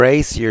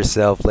Brace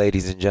yourself,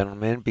 ladies and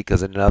gentlemen,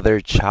 because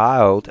another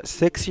child,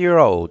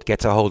 6-year-old,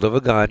 gets a hold of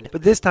a gun,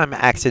 but this time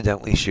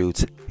accidentally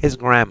shoots his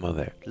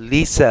grandmother.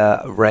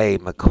 Lisa Ray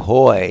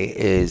McCoy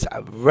is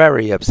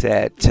very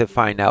upset to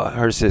find out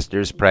her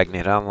sister's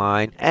pregnant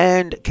online,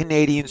 and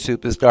Canadian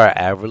superstar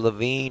Avril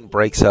Lavigne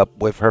breaks up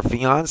with her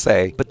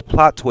fiance. But the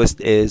plot twist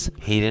is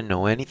he didn't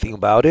know anything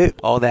about it.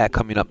 All that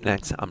coming up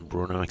next on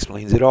Bruno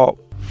Explains It All.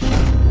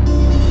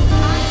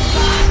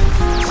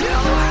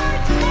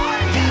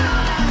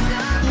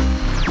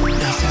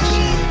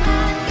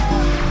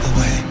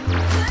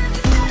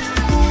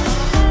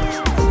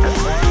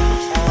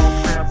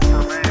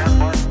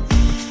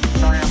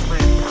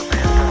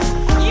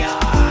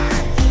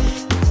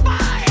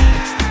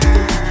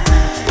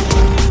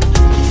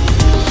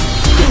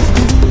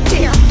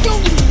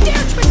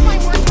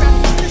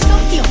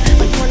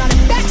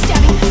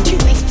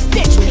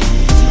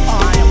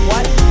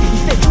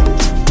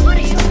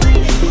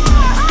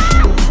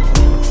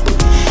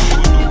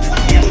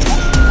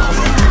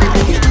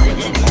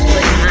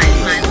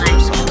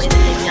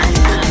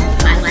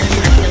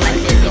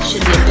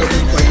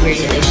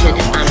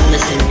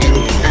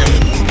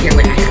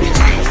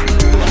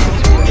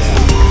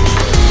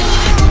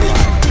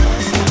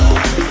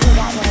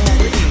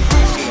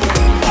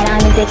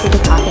 Addicted to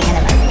talking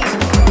and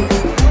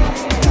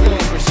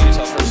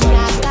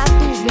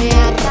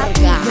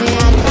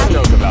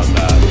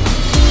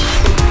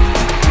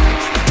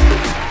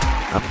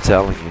I'm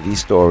telling you, these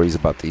stories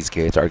about these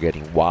kids are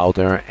getting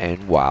wilder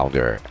and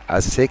wilder. A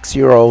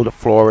 6-year-old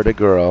Florida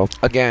girl,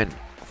 again,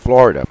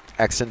 Florida,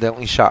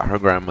 accidentally shot her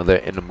grandmother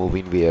in a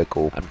moving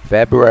vehicle on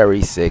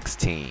February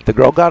 16. The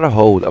girl got a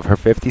hold of her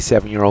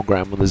 57-year-old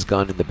grandmother's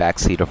gun in the back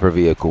seat of her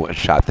vehicle and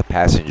shot the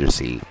passenger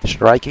seat,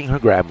 striking her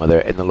grandmother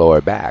in the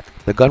lower back.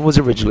 The gun was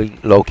originally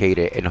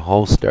located in a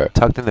holster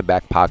tucked in the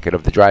back pocket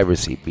of the driver's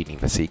seat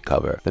beneath a seat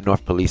cover, the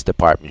North Police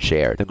Department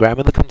shared. The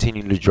grandmother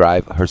continued to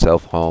drive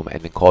herself home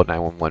and then called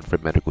 911 for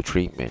medical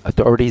treatment.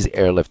 Authorities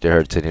airlifted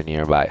her to the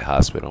nearby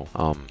hospital.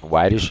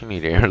 Why does she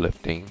need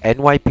airlifting?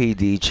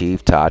 NYPD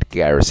Chief Todd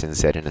Garrison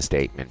said in a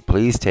statement,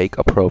 "Please take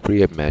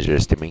appropriate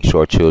measures to make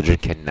sure children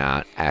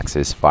cannot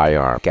access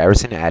firearms."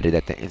 Garrison added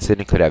that the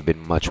incident could have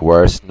been much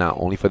worse, not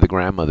only for the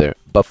grandmother,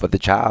 but for the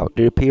child.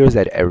 It appears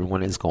that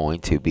everyone is going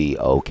to be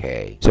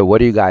okay. So what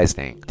do you guys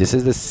think? This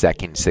is the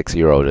second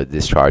 6-year-old to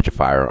discharge a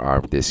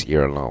firearm this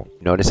year alone.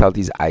 Notice how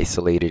these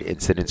isolated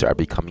incidents are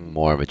becoming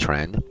more of a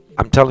trend?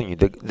 I'm telling you,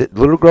 the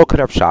little girl could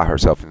have shot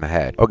herself in the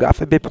head, or God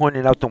forbid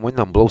pointed out the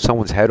window and blow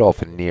someone's head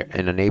off in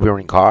a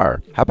neighboring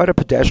car. How about a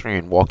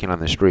pedestrian walking on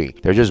the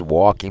street? They're just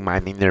walking,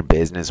 minding their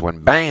business, when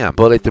bam,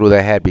 bullet through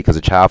their head because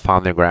a child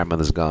found their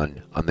grandmother's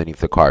gun underneath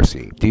the car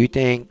seat. Do you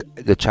think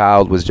the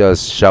child was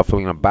just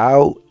shuffling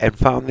about and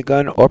found the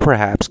gun, or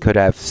perhaps could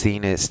have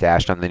seen it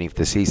stashed underneath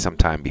the seat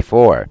sometime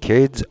before?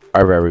 Kids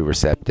are very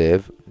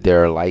receptive.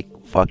 They're like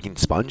fucking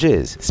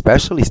sponges,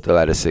 especially still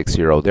at a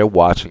 6-year-old. They're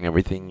watching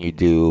everything you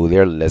do.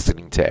 They're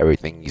listening to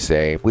everything you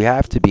say. We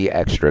have to be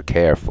extra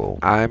careful.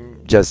 I'm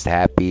just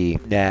happy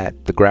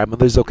that the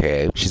grandmother's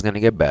okay. She's gonna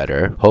get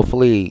better.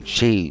 Hopefully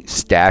she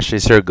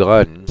stashes her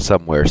gun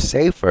somewhere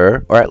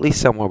safer, or at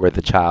least somewhere where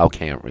the child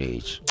can't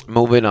reach.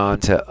 Moving on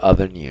to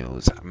other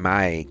news.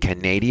 My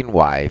Canadian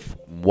wife,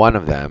 one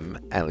of them,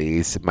 at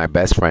least, my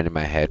best friend in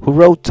my head, who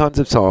wrote tons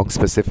of songs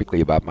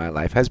specifically about my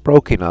life, has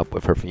broken up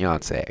with her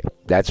fiance.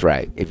 That's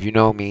right. If you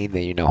know me,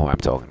 then you know who I'm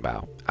talking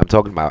about. I'm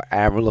talking about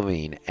Avril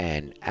Lavigne,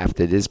 and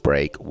after this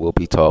break, we'll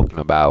be talking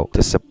about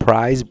the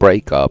surprise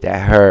breakup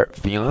that her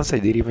fiance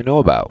didn't even know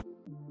about.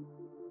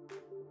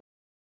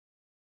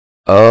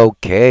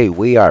 Okay,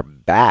 we are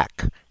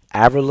back.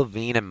 Avril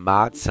Lavigne and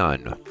Mod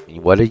Sun,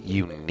 what a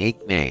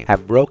unique name,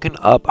 have broken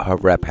up, her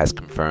rep has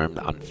confirmed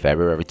on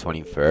February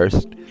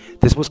 21st.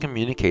 This was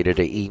communicated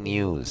to E!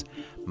 News.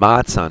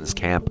 Mod Sun's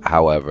camp,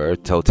 however,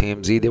 told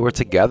TMZ they were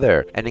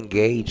together and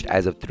engaged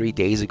as of 3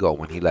 days ago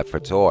when he left for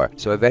tour.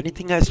 So if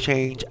anything has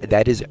changed,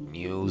 that is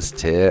news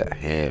to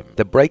him.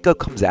 The breakup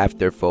comes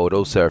after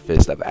photos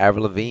surfaced of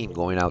Avril Lavigne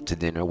going out to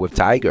dinner with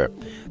Tiger,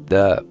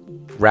 the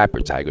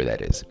rapper Tiger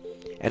that is,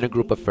 and a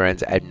group of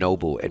friends at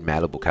Noble in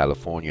Malibu,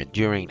 California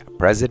during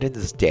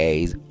President's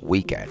Day's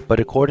weekend. But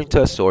according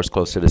to a source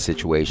close to the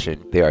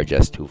situation, they are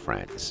just two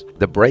friends.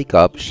 The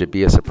breakup should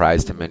be a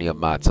surprise to many of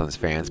Mod Sun's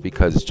fans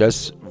because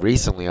just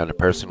recently on a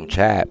personal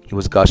chat, he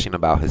was gushing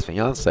about his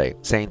fiance,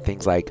 saying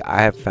things like,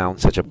 "I have found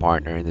such a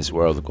partner in this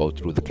world to go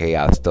through the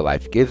chaos that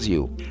life gives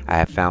you. I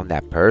have found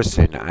that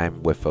person.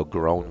 I'm with a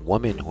grown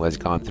woman who has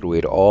gone through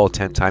it all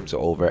 10 times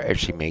over, and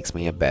she makes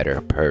me a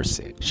better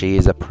person. She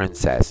is a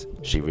princess.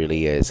 She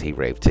really is," he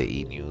raved to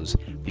E! News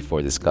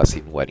before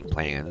discussing wedding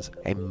plans.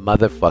 A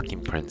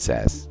motherfucking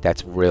princess.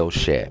 That's real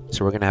shit.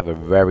 So we're gonna have a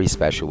very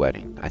special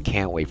wedding. I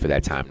can't wait for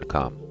that time to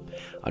come.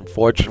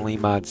 Unfortunately,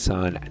 Mod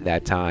Sun,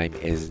 that time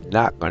is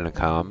not gonna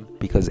come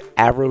because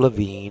Avril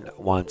Lavigne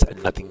wants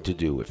nothing to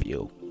do with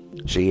you.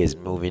 She is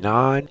moving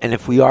on, and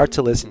if we are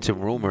to listen to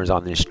rumors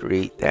on the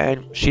street,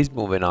 then she's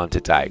moving on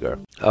to Tiger.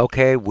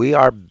 Okay, we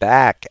are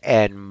back,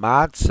 and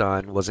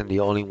Madson wasn't the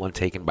only one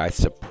taken by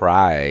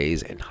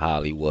surprise in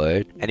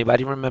Hollywood.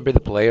 Anybody remember the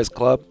Players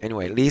Club?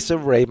 Anyway, Lisa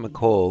Ray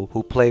McCall,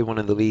 who played one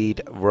of the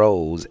lead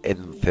roles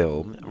in the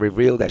film,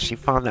 revealed that she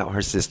found out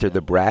her sister,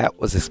 the Brat,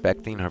 was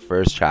expecting her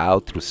first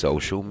child through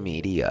social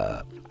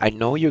media. I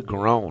know you're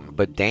grown,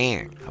 but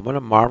dang, I want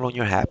to marvel on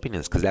your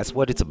happiness because that's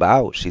what it's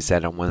about, she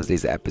said on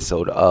Wednesday's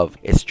episode of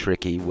It's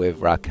Tricky with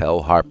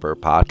Raquel Harper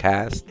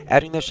podcast,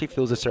 adding that she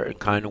feels a certain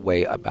kind of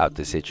way about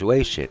the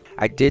situation.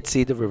 I did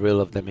see the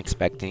reveal of them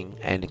expecting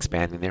and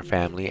expanding their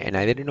family, and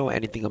I didn't know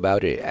anything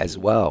about it as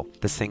well,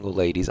 the single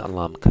ladies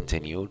alum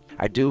continued.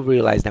 I do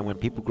realize that when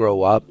people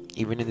grow up,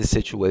 even in this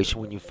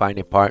situation, when you find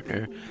a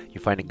partner, you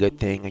find a good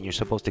thing and you're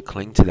supposed to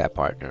cling to that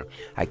partner.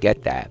 I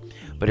get that.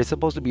 But it's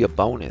supposed to be a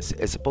bonus.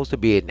 It's supposed to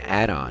be an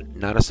add-on,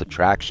 not a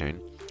subtraction.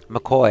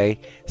 McCoy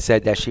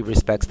said that she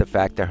respects the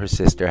fact that her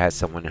sister has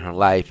someone in her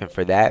life, and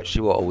for that, she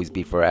will always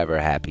be forever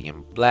happy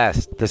and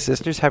blessed. The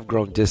sisters have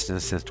grown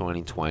distant since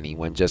 2020,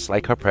 when just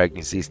like her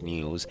pregnancy's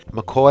news,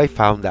 McCoy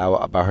found out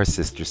about her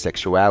sister's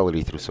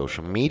sexuality through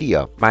social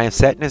media. My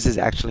upsetness is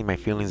actually my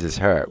feelings is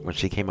hurt when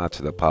she came out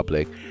to the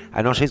public.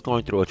 I know she's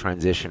going through a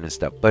transition and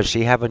stuff, but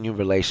she have a new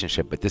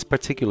relationship. But this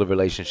particular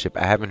relationship,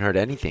 I haven't heard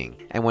anything.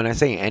 And when I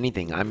say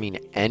anything, I mean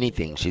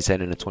anything, she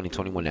said in a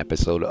 2021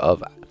 episode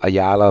of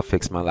Ayala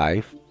Fix My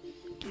Life.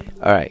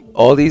 Alright,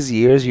 all these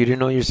years you didn't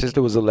know your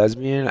sister was a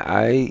lesbian?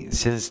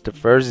 Since the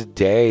first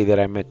day that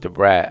I met the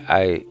Brat,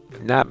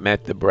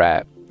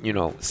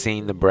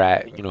 seen the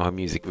Brat, her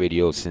music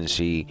videos since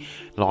she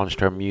launched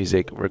her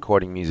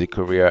recording music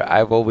career,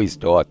 I've always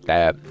thought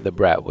that the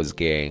Brat was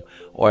gay,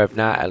 or if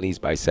not, at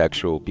least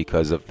bisexual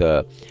because of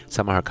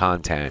some of her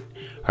content,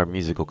 her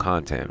musical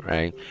content,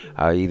 right?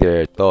 I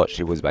either thought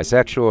she was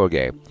bisexual or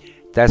gay.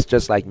 That's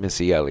just like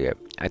Missy Elliott.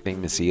 I think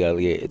Missy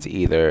Elliott, it's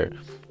either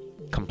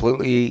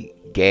completely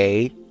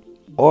gay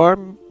or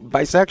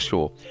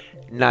bisexual.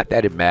 Not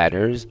that it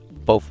matters.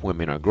 Both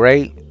women are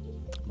great.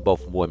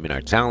 Both women are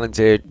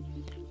talented.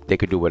 They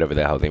could do whatever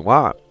the hell they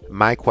want.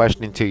 My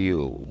question to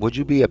you, would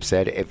you be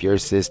upset if you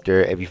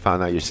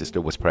found out your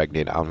sister was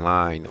pregnant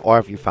online, or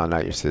if you found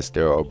out your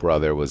sister or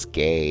brother was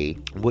gay?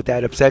 Would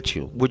that upset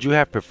you? Would you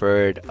have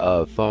preferred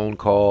a phone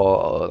call,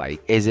 or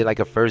is it like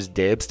a first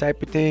dibs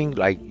type of thing?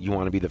 Like, you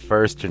want to be the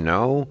first to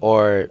know?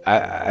 Or,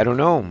 I don't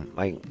know,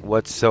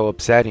 what's so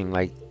upsetting?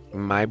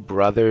 My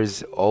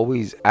brothers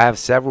I have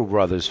several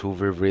brothers who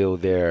reveal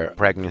their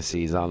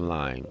pregnancies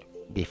online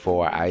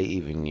before I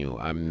even knew.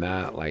 I'm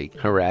not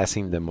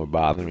harassing them or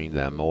bothering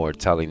them or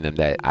telling them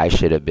that I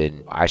should have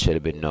been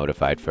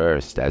notified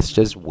first. That's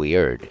just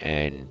weird,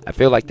 and I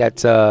feel like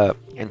that's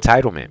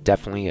entitlement.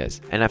 Definitely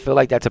is. And I feel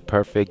like that's a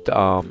perfect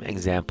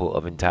example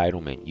of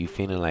entitlement. You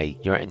feeling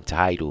like you're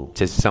entitled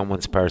to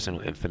someone's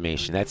personal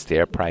information. That's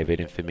their private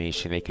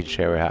information. They can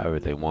share it however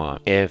they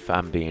want. If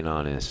I'm being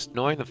honest,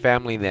 knowing the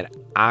family that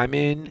I'm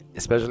in,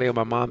 especially on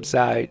my mom's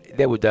side,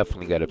 they would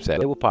definitely get upset.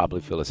 They would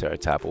probably feel a certain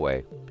type of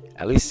way.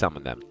 At least some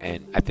of them.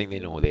 And I think they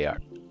know who they are.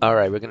 All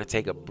right, we're going to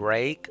take a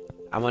break.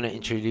 I want to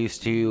introduce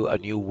to you a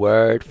new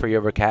word for your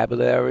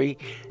vocabulary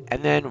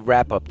and then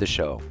wrap up the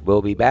show.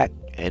 We'll be back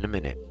in a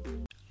minute.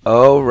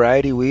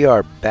 Alrighty, we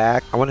are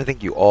back. I want to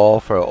thank you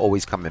all for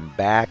always coming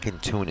back and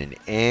tuning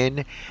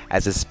in.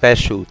 As a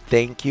special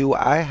thank you,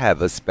 I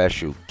have a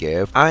special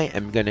gift. I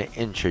am going to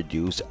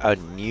introduce a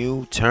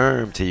new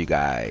term to you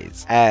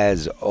guys.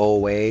 As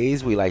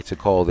always, we like to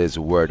call this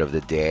word of the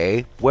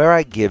day, where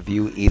I give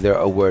you either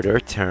a word or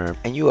a term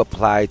and you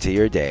apply it to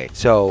your day.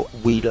 So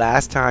we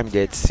last time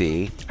did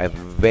C. I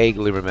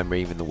vaguely remember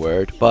even the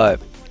word,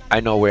 but I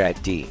know we're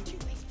at D.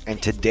 And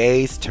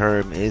today's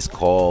term is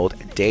called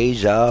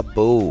deja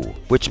vu,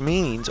 which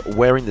means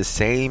wearing the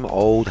same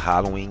old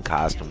Halloween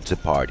costume to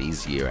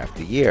parties year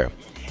after year.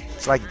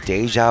 It's like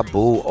deja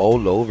vu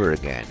all over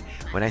again.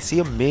 When I see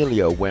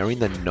Amelia wearing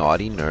the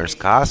naughty nurse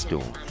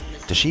costume,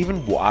 does she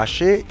even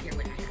wash it?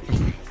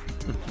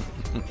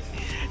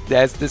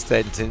 That's the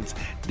sentence.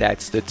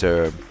 That's the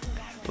term.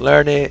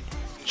 Learn it,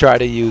 try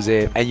to use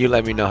it, and you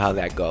let me know how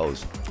that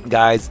goes.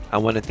 Guys, I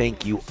want to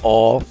thank you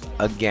all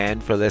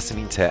again for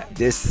listening to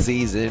this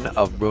season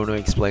of Bruno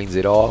Explains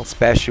It All.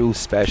 Special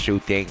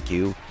thank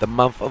you. The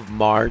month of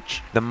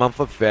March, the month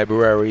of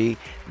February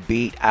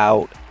beat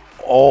out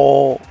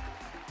all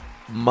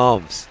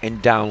months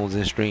in downloads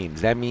and streams.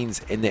 That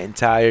means in the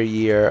entire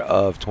year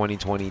of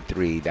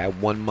 2023, that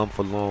 1 month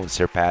alone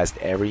surpassed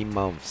every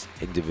month's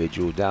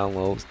individual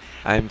downloads.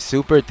 I'm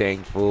super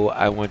thankful.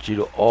 I want you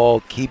to all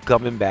keep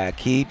coming back,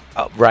 keep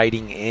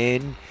writing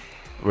in,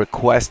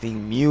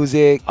 requesting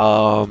music.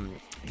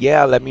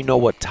 Let me know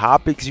what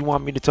topics you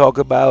want me to talk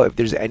about. If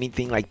there's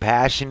anything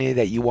passionate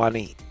that you want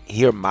to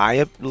hear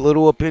my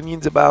little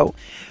opinions about,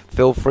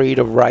 feel free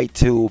to write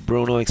to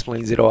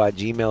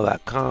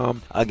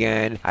brunoexplainsitall@gmail.com.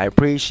 Again, I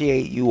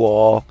appreciate you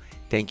all.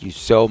 Thank you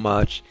so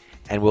much,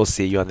 and we'll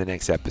see you on the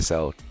next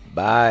episode.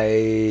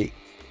 Bye.